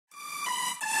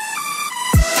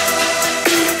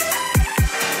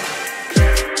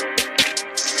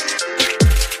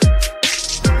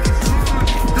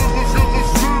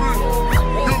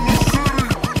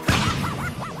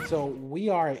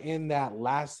in that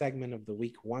last segment of the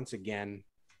week once again.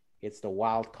 It's the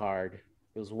wild card.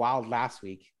 It was wild last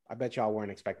week. I bet y'all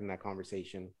weren't expecting that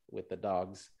conversation with the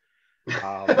dogs.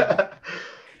 I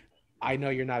know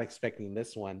you're not expecting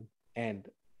this one, and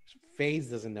Fades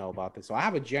doesn't know about this. So I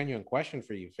have a genuine question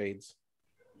for you, Fades.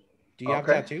 Do you have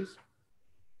tattoos?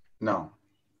 No.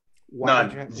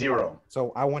 None. Zero.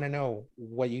 So I want to know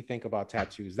what you think about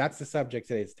tattoos. That's the subject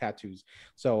today, is tattoos.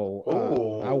 So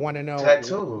I want to know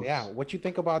tattoos. What you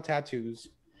think about tattoos,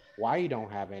 why you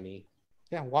don't have any.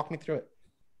 Yeah, walk me through it.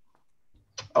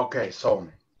 Okay, so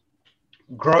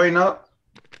growing up,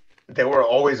 they were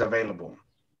always available.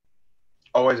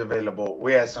 Always available.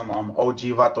 We had some OG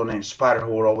vato named Spider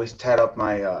who would always tat up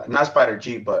my, not Spider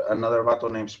G, but another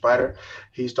vato named Spider.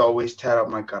 He used to always tat up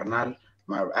my carnal,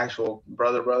 my actual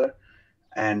brother.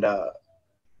 And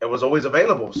it was always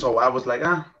available. So I was like,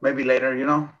 maybe later, you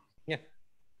know? Yeah.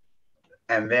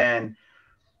 And then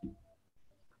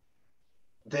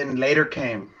later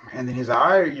came. And then he's like,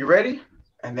 all right, you ready?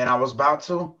 And then I was about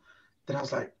to. Then I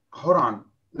was like, hold on.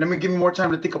 Let me give me more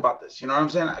time to think about this. You know what I'm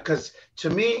saying? Because to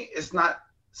me, it's not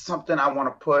something I want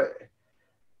to put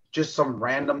just some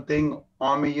random thing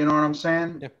on me. You know what I'm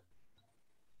saying? Yeah.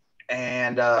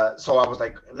 And so I was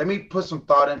like, let me put some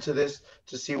thought into this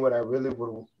to see what I really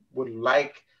would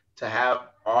like to have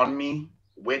on me,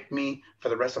 with me for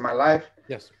the rest of my life.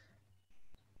 Yes.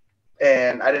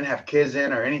 And I didn't have kids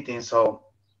in or anything. So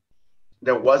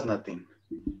there was nothing.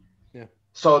 Yeah.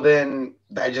 So then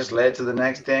that just led to the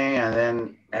next thing.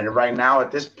 And right now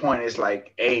at this point, it's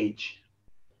like age.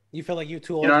 You feel like you're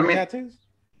too old for tattoos?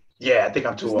 Yeah, I think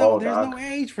I'm too old. There's no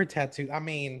age for tattoos. I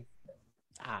mean,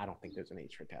 I don't think there's an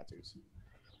age for tattoos.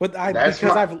 But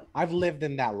I've lived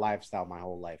in that lifestyle my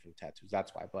whole life in tattoos.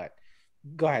 That's why. But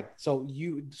go ahead. So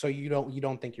you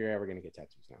don't think you're ever gonna get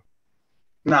tattoos now?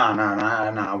 No,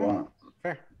 I won't.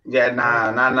 Fair. Yeah,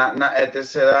 nah. At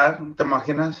this edad, ¿te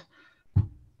imaginas?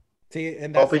 See,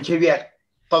 and todo pinche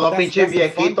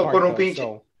viejito con un pinche.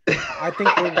 So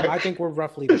I think we're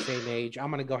roughly the same age.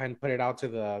 I'm gonna go ahead and put it out to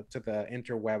the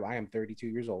interweb. I am 32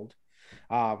 years old.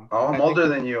 I'm older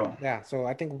than you. Yeah, so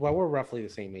I think we're roughly the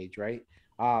same age, right?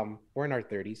 We're in our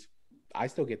 30s. I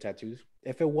still get tattoos.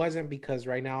 If it wasn't because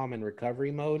right now I'm in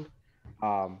recovery mode,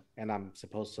 and I'm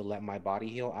supposed to let my body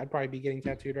heal, I'd probably be getting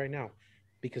tattooed right now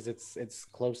because it's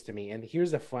close to me. And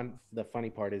here's the funny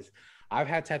part is I've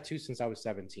had tattoos since I was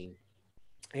 17.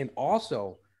 And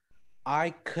also,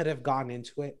 I could have gotten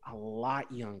into it a lot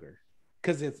younger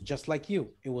because it's just like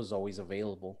you. It was always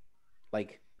available.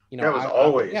 Like, you know, it was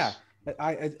always.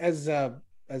 As a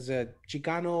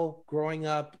Chicano growing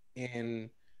up in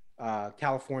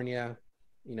California,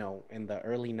 you know, in the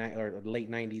late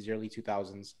 90s, early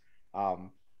 2000s,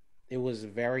 it was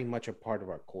very much a part of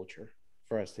our culture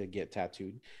for us to get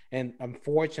tattooed. And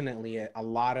unfortunately, a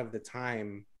lot of the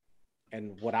time,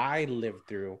 and what I lived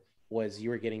through was you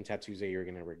were getting tattoos that you're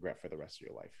going to regret for the rest of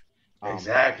your life.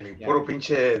 Exactly. Puro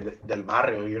pinche del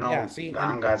barrio, you know,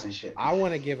 gangas and shit. I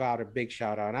want to give out a big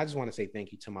shout out. And I just want to say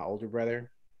thank you to my older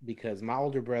brother, because my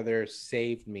older brother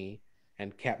saved me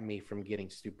and kept me from getting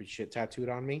stupid shit tattooed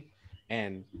on me.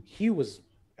 And he was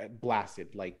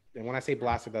blasted. Like, and when I say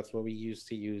blasted, that's what we used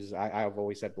to use. I've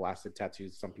always said blasted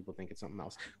tattoos. Some people think it's something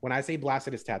else. When I say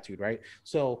blasted, it's tattooed, right?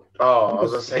 So I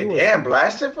was gonna say, damn,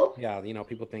 blasted. Yeah, you know,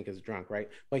 people think it's drunk, right?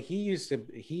 But he was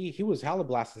hella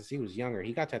blasted since he was younger.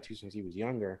 He got tattoos since he was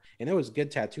younger, and it was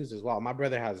good tattoos as well. My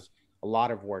brother has a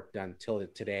lot of work done till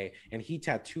today, and he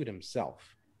tattooed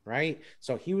himself, right?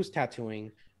 So he was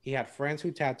tattooing. He had friends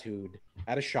who tattooed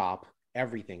at a shop,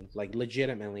 everything, like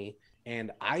legitimately.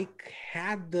 And I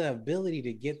had the ability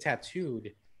to get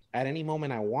tattooed at any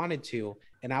moment I wanted to.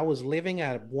 And I was living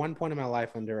at one point in my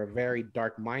life under a very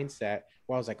dark mindset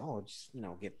where I was like, oh, just, you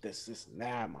know, get this and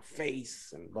that, my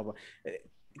face and blah, blah.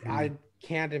 I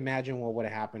can't imagine what would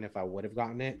have happened if I would have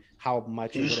gotten it, how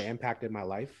much it would have impacted my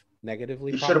life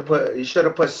negatively. You should have put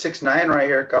 6'9" right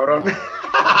here, cabrón.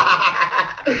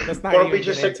 Let's not even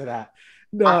get into that.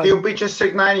 No. Aquí un pinche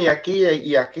 6'9" y aquí,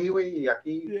 güey, y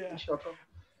aquí. Yeah.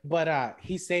 But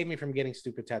he saved me from getting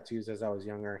stupid tattoos as I was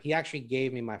younger. He actually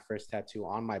gave me my first tattoo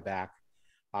on my back.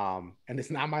 And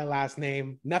it's not my last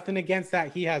name. Nothing against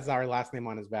that. He has our last name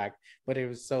on his back, but it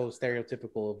was so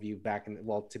stereotypical of you back in,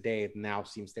 well, today it now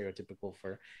seems stereotypical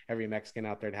for every Mexican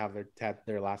out there to have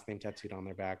their last name tattooed on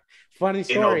their back. Funny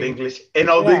story. In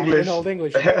old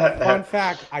English. Fun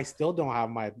fact, I still don't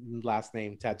have my last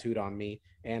name tattooed on me,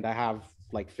 and I have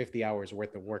like 50 hours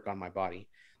worth of work on my body.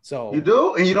 So you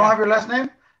do? And you don't have your last name?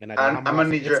 and I don't have my I'm last gonna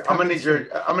name. need It's your I'm gonna coming need soon.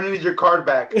 your I'm gonna need your card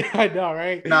back. I know,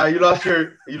 right? Nah, you lost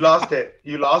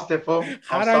it, fool.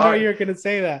 How I'm do I know sorry. you're gonna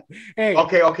say that? Hey,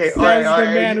 Okay, says all the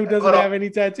right. man who doesn't Hold have on. any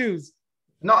tattoos.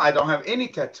 No, I don't have any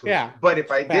tattoos. Yeah, But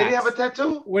if I did have a facts.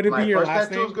 tattoo, Would it be my your first last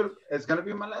tattoo name? is gonna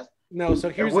be my last. No. So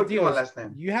It here's the would be deal: my is last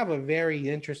name. you have a very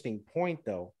interesting point,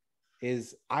 though.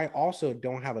 Is I also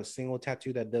don't have a single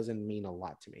tattoo that doesn't mean a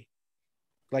lot to me.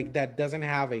 Like that doesn't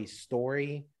have a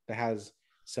story, that has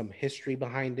some history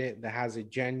behind it, that has a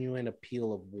genuine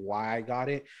appeal of why I got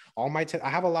it. I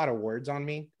have a lot of words on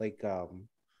me, like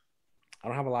I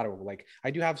don't have a lot of like,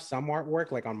 I do have some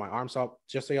artwork like on my arm. So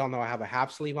just so y'all know, I have a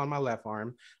half sleeve on my left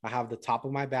arm. I have the top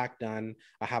of my back done.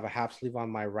 I have a half sleeve on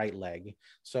my right leg.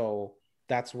 So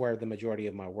that's where the majority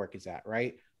of my work is at,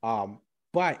 right?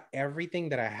 But everything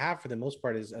that I have for the most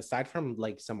part is, aside from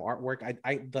like some artwork,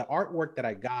 the artwork that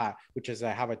I got, which is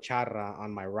I have a charra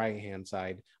on my right hand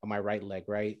side, on my right leg,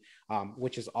 right?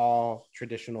 Which is all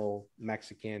traditional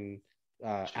Mexican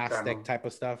Aztec type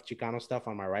of stuff, Chicano stuff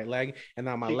on my right leg, and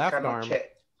then on my left arm,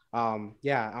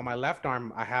 yeah, on my left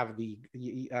arm, I have the.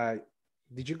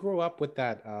 Did you grow up with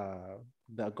that?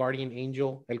 The guardian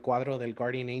angel, el cuadro del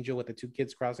guardian angel with the two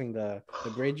kids crossing the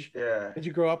bridge. Yeah. Did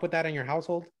you grow up with that in your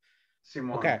household?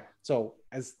 Simon. Okay, so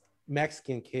as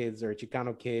Mexican kids or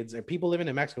Chicano kids or people living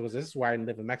in Mexico, because this is where I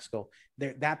live in Mexico,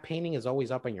 that painting is always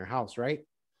up in your house, right?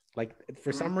 Like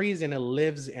for some reason, it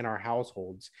lives in our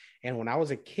households. And when I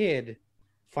was a kid,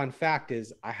 fun fact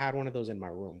is I had one of those in my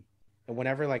room. And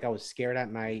whenever like I was scared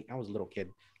at night, I was a little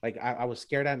kid. Like I was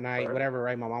scared at night, whatever,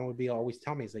 right? My mom would always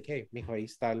tell me, it's like, hey, mijo, ahí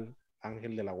está el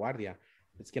ángel de la guardia.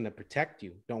 It's going to protect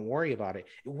you. Don't worry about it.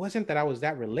 It wasn't that I was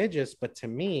that religious, but to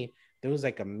me, there was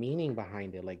like a meaning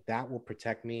behind it. Like that will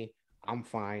protect me. I'm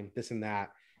fine, this and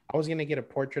that. I was going to get a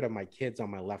portrait of my kids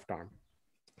on my left arm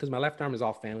because my left arm is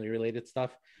all family related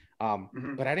stuff.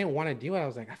 But I didn't want to do it. I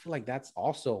was like, I feel like that's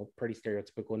also pretty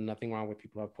stereotypical. Nothing wrong with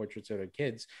people who have portraits of their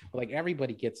kids, but like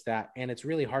everybody gets that. And it's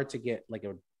really hard to get like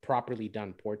a properly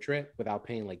done portrait without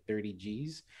paying like 30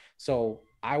 G's. So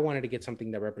I wanted to get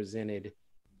something that represented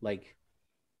like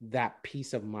that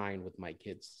peace of mind with my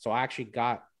kids. So I actually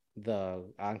got the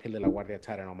Ángel de la Guardia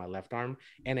tatted on my left arm,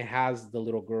 and it has the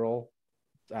little girl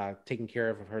taking care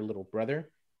of her little brother,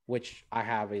 which I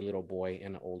have a little boy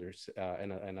and an older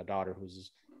and a daughter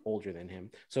who's older than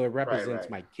him. So it represents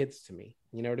my kids to me.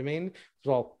 You know what I mean?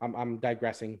 So I'm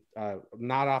digressing,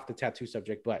 not off the tattoo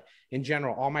subject, but in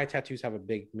general, all my tattoos have a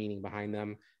big meaning behind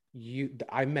them.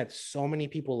 I met so many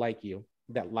people like you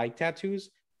that like tattoos,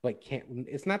 but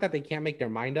it's not that they can't make their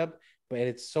mind up, but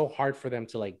it's so hard for them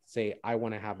to like say, I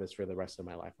want to have this for the rest of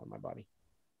my life on my body.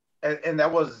 And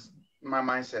that was my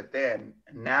mindset then.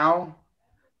 Now,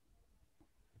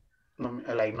 no me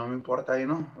importa, you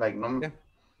know, like no me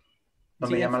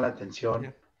llama la atención.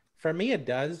 Yeah. For me, it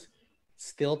does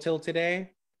still till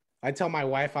today. I tell my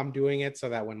wife I'm doing it so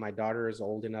that when my daughter is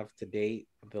old enough to date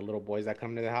the little boys that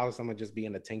come to the house, I'm gonna just be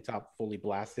in a tank top fully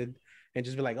blasted and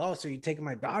just be like, oh, so you're taking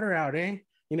my daughter out, eh?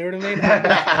 You know what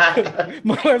I mean?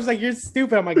 My wife's like, you're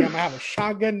stupid. I'm like, I'm gonna have a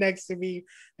shotgun next to me,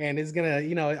 and it's gonna,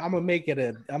 I'm gonna make it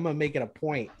a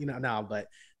point, now. But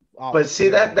see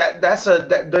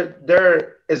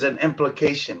there is an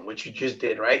implication which you just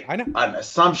did, right? I know, an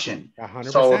assumption.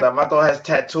 100%. So the vato has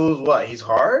tattoos. What? He's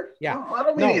hard? Yeah, no, I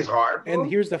don't mean he's hard. Bro. And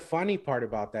here's the funny part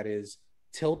about that is,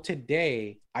 till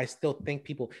today, I still think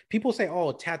people say,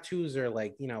 oh, tattoos are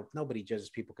like, nobody judges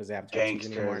people because they have tattoos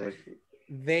anymore.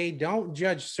 They don't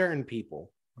judge certain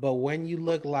people, but when you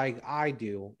look like I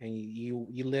do and you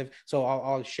live, so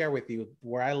I'll share with you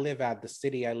where I live at, the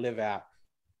city I live at,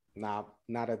 not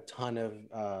a ton of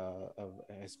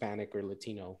Hispanic or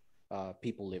Latino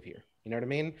people live here. You know what I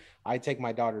mean? I take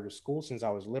my daughter to school since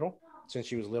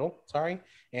she was little, sorry.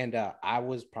 And I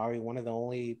was probably one of the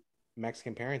only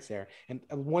Mexican parents there. And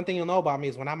one thing you'll know about me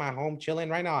is when I'm at home chilling,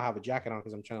 right now I have a jacket on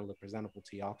because I'm trying to look presentable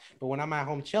to y'all. But when I'm at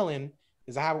home chilling,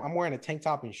 I'm wearing a tank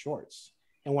top and shorts.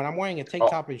 And when I'm wearing a tank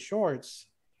top and shorts,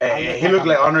 he looked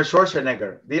like Arnold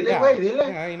Schwarzenegger. Dile.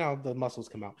 Yeah, the muscles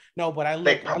come out. No, but I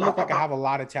look like I have a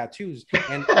lot of tattoos.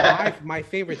 And my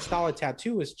favorite style of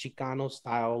tattoo is Chicano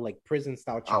style, like prison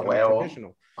style Chicano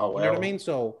traditional. You know what I mean?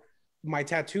 So my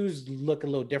tattoos look a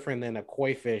little different than a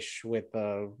koi fish with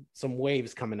some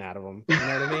waves coming out of them. You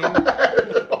know what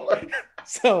I mean?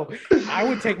 So I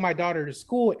would take my daughter to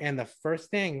school, and the first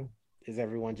thing is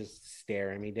everyone just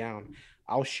staring me down.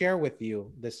 I'll share with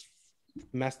you this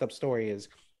messed up story is,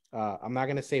 I'm not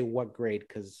going to say what grade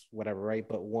because whatever, right?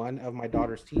 But one of my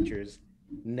daughter's teachers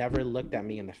never looked at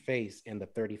me in the face in the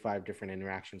 35 different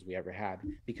interactions we ever had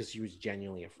because she was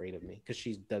genuinely afraid of me because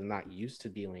she does not used to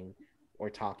dealing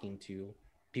or talking to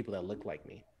people that look like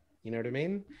me. You know what I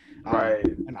mean? Right.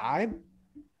 And I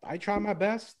try my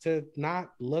best to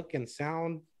not look and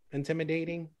sound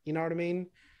intimidating. You know what I mean?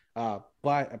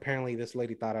 But apparently this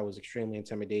lady thought I was extremely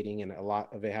intimidating, and a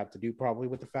lot of it had to do probably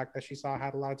with the fact that she saw I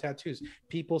had a lot of tattoos.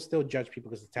 People still judge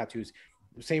people because of tattoos.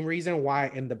 Same reason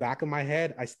why in the back of my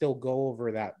head, I still go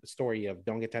over that story of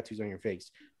don't get tattoos on your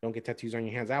face, don't get tattoos on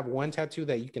your hands. I have one tattoo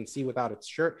that you can see without its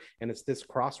shirt, and it's this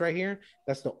cross right here.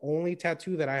 That's the only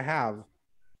tattoo that I have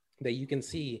that you can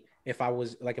see. If I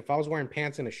was wearing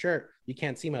pants and a shirt, you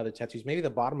can't see my other tattoos, maybe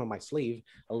the bottom of my sleeve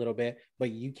a little bit,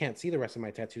 but you can't see the rest of my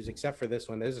tattoos except for this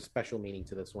one. There's a special meaning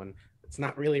to this one. It's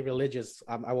not really religious.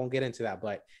 I won't get into that,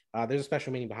 but there's a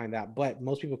special meaning behind that. But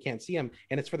most people can't see them,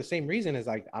 and it's for the same reason as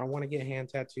like I don't want to get hand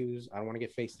tattoos, I don't want to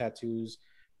get face tattoos,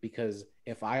 because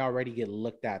if I already get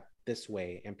looked at this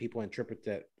way and people interpret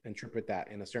that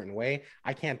in a certain way,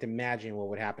 I can't imagine what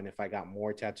would happen if I got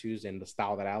more tattoos in the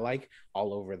style that I like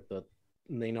all over the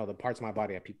parts of my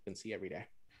body that people can see every day.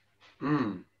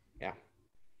 Yeah.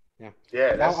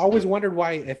 I always wondered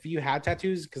why, if you had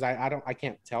tattoos, because I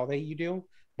can't tell that you do,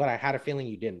 but I had a feeling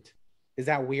you didn't. Is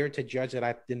that weird to judge that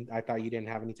I thought you didn't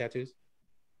have any tattoos?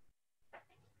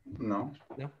 No.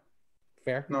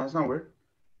 Fair. No, it's not weird.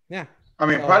 Yeah. I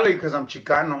mean, probably because I'm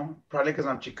Chicano.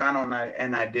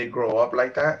 And I did grow up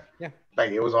like that. Yeah.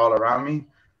 Like it was all around me.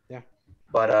 Yeah.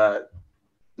 But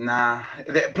nah.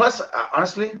 Plus,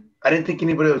 honestly, I didn't think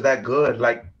anybody was that good.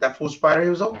 Like that fool Spider, he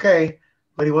was okay,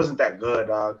 but he wasn't that good,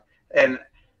 dog. And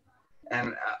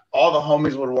all the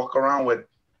homies would walk around with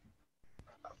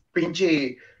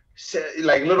pinche,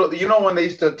 like little, when they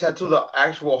used to tattoo the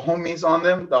actual homies on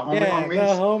them, the homies.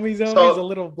 The homies, the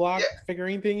little block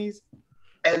figurine thingies.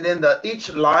 And then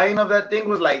each line of that thing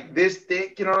was like this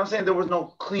thick, you know what I'm saying? There was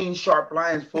no clean, sharp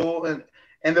lines, full, and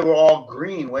they were all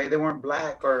green, they weren't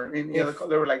black or they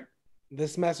were like.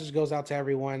 This message goes out to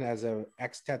everyone as a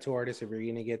ex-tattoo artist. If you're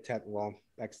gonna get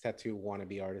ex-tattoo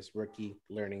wannabe artist, rookie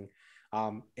learning.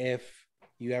 If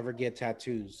you ever get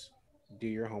tattoos, do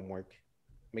your homework.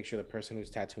 Make sure the person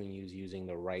who's tattooing you is using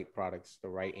the right products, the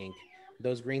right ink.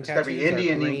 Those green tattoos are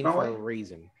green for a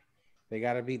reason.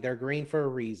 They're green for a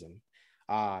reason.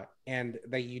 And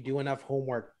that you do enough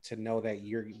homework to know that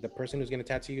the person who's going to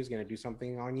tattoo you is going to do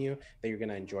something on you that you're going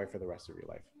to enjoy for the rest of your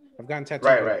life. I've gotten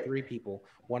tattooed by 3 people.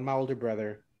 One, my older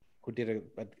brother, who did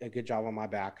a good job on my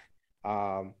back.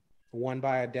 One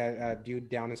by a dude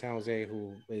down in San Jose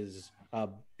who is a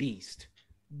beast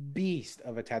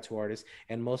of a tattoo artist.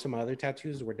 And most of my other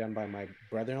tattoos were done by my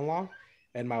brother-in-law.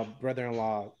 And my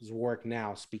brother-in-law's work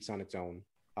now speaks on its own.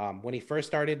 When he first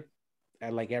started,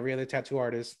 like every other tattoo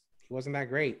artist, he wasn't that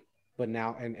great. But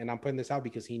now, and I'm putting this out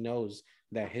because he knows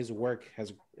that his work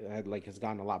has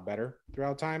gotten a lot better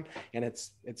throughout time, and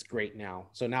it's great now.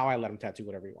 So now I let him tattoo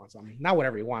whatever he wants on me. Not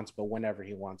whatever he wants, but whenever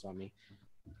he wants on me.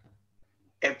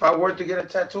 If I were to get a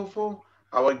tattoo, fool,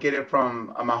 I would get it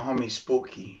from my homie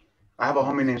Spooky. I have a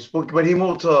homie named Spooky, but he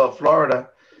moved to Florida,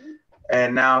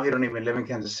 and now he don't even live in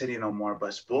Kansas City no more.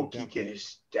 But Spooky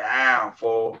gets down,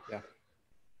 fool. Yeah.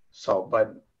 So,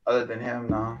 but other than him,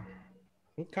 no.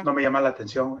 Okay. No me llama la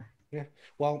atención. Yeah.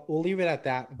 Well, we'll leave it at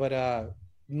that. But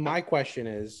my question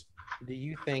is, do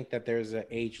you think that there's an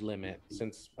age limit,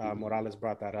 since Morales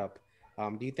brought that up?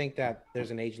 Do you think that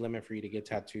there's an age limit for you to get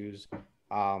tattoos?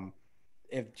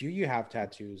 Do you have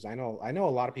tattoos? I know a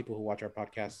lot of people who watch our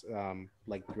podcast,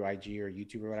 like through IG or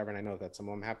YouTube or whatever, and I know that some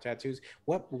of them have tattoos.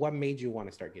 What made you want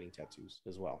to start getting tattoos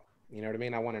as well? You know what I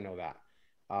mean? I want to know that.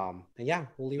 And yeah,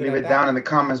 we'll leave it down in the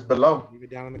comments below. Leave it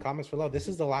down in the comments below. This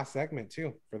is the last segment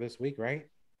too for this week, right?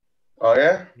 Oh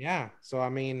yeah. Yeah. So I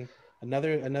mean,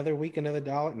 another week, another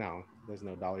dollar. No, there's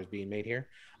no dollars being made here.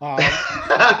 But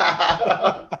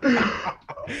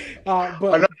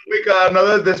another week,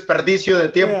 another desperdicio de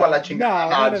tiempo a la chingada. No,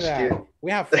 none of that.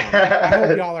 We have fun. I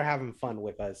hope y'all are having fun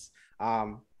with us.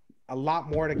 A lot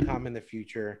more to come in the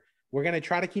future. We're gonna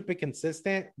try to keep it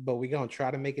consistent, but we're gonna try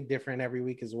to make it different every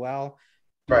week as well.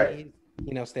 Right.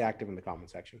 Stay active in the comment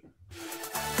section.